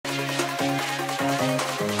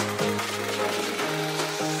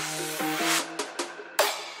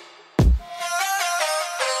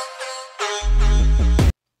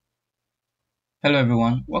Hello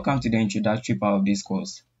everyone, welcome to the introductory part of this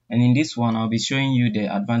course. And in this one, I'll be showing you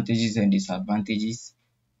the advantages and disadvantages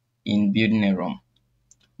in building a ROM.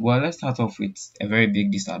 Well, let's start off with a very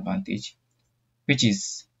big disadvantage, which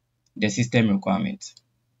is the system requirement.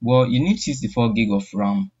 Well, you need 64 gig of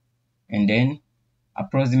RAM and then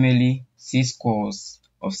approximately 6 cores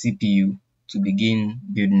of CPU to begin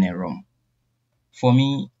building a ROM. For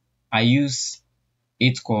me, I use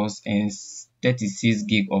 8 cores and 36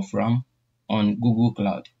 gig of RAM on Google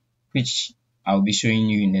Cloud, which I'll be showing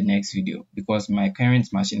you in the next video because my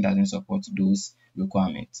current machine doesn't support those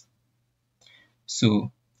requirements.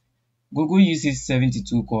 So Google uses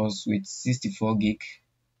 72 cores with 64 gig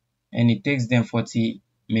and it takes them 40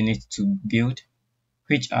 minutes to build,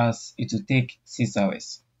 which as it will take 6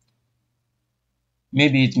 hours.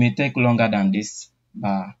 Maybe it may take longer than this,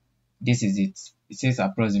 but this is it. It says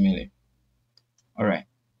approximately. Alright.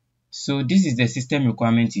 So this is the system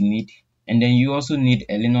requirement you need, and then you also need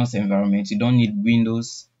a Linux environment. You don't need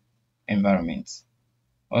Windows environment.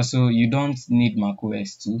 Also, you don't need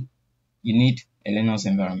macOS too. You need a Linux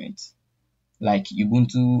environment like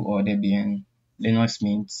Ubuntu or Debian, Linux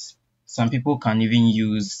Mint. Some people can even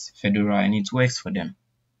use Fedora and it works for them.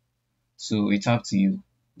 So it's up to you.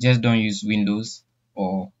 Just don't use Windows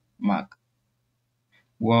or Mac.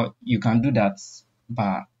 Well, you can do that,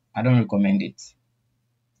 but I don't recommend it.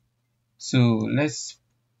 So let's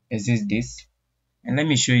exit this and let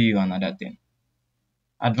me show you another thing.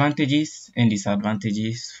 Advantages and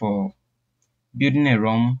disadvantages for building a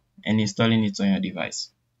ROM and installing it on your device.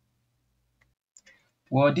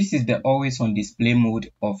 Well, this is the always on display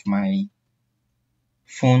mode of my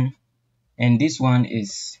phone, and this one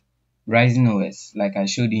is Ryzen OS like I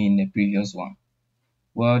showed you in the previous one.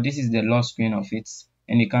 Well, this is the lock screen of it,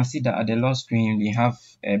 and you can see that at the lock screen we have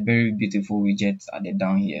a very beautiful widget at the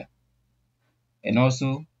down here. And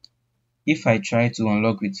also, if I try to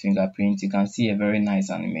unlock with fingerprint, you can see a very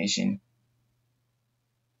nice animation.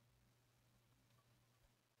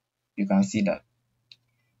 You can see that.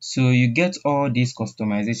 So you get all these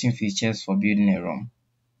customization features for building a ROM.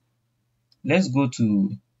 Let's go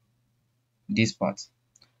to this part.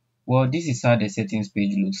 Well, this is how the settings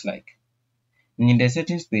page looks like. And in the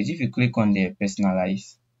settings page, if you click on the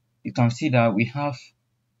personalize, you can see that we have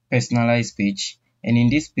personalized page. And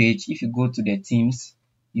in this page, if you go to the themes,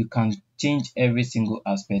 you can change every single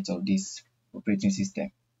aspect of this operating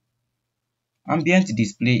system. Ambient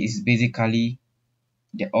display is basically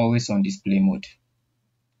the always on display mode.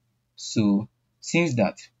 So since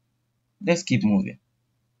that, let's keep moving.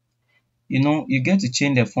 You get to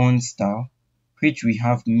change the font style, which we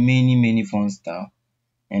have many font style,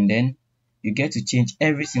 and then you get to change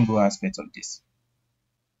every single aspect of this.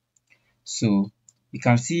 So you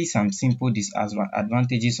can see some simple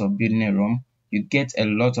disadvantages of building a ROM. You get a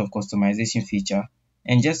lot of customization feature,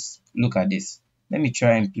 and just look at this. Let me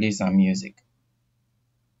try and play some music.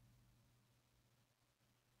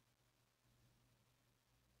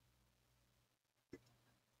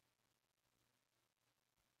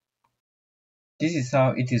 This is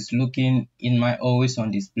how it is looking in my always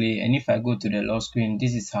on display, and if I go to the lock screen,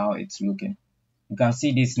 this is how it's looking. You can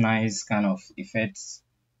see this nice kind of effects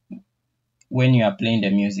when you are playing the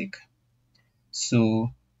music.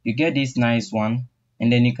 So you get this nice one,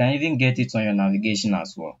 and then you can even get it on your navigation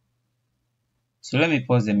as well. So let me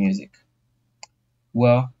pause the music.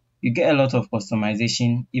 Well, you get a lot of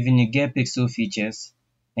customization, even you get pixel features,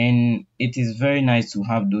 and it is very nice to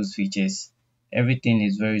have those features. Everything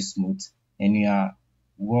is very smooth and you are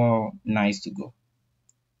well nice to go.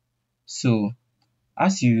 So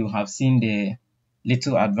as you have seen the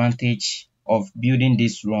little advantage of building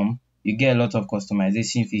this ROM, you get a lot of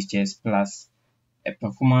customization features plus a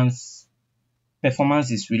performance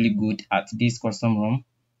is really good at this custom ROM.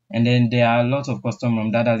 And then there are a lot of custom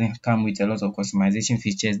ROM that doesn't come with a lot of customization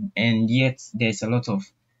features, and yet there's a lot of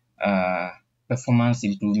performance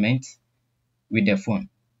improvement with the phone.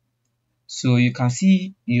 So you can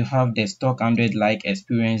see you have the stock Android-like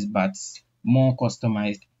experience, but more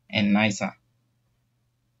customized and nicer.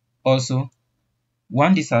 Also,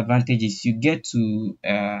 one disadvantage is you get to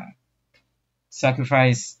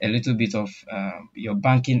sacrifice a little bit of your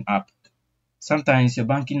banking app. Sometimes your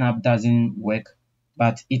banking app doesn't work,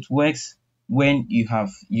 but it works when you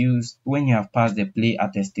have passed the play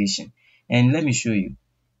attestation. And let me show you.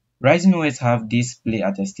 Ryzen OS have this play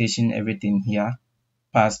attestation, everything here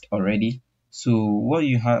passed already. So what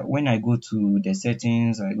you have, when I go to the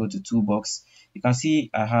settings, I go to toolbox, you can see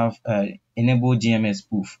I have enable GMS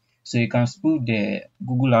spoof. So you can spoof the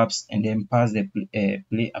Google apps and then pass the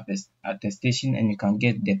play attestation, and you can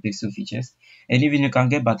get the pixel features, and even you can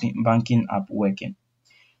get banking app working.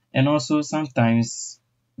 And also sometimes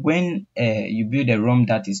when you build a ROM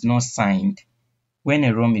that is not signed, when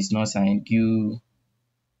a ROM is not signed, you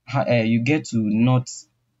get to not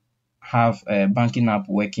have a banking app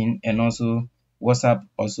working, and also WhatsApp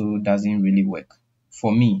also doesn't really work.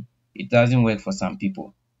 For me, it doesn't work for some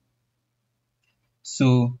people.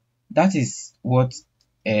 So that is what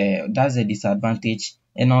that's a disadvantage,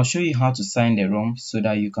 and I'll show you how to sign the ROM so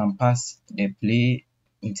that you can pass the play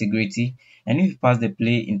integrity. And if you pass the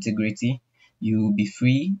play integrity, you will be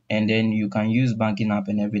free, and then you can use banking app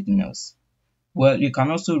and everything else. Well, you can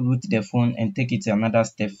also root the phone and take it another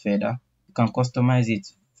step further. You can customize it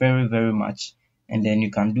very much, and then you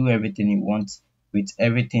can do everything you want with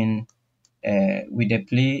everything with the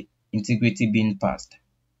play integrity being passed.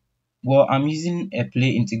 Well, I'm using a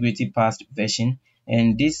play integrity passed version,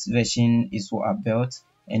 and this version is what I built,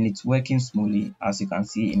 and it's working smoothly as you can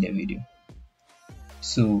see in the video.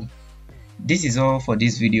 So this is all for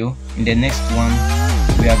this video. In the next one,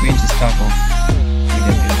 we are going to start off with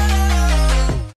the build.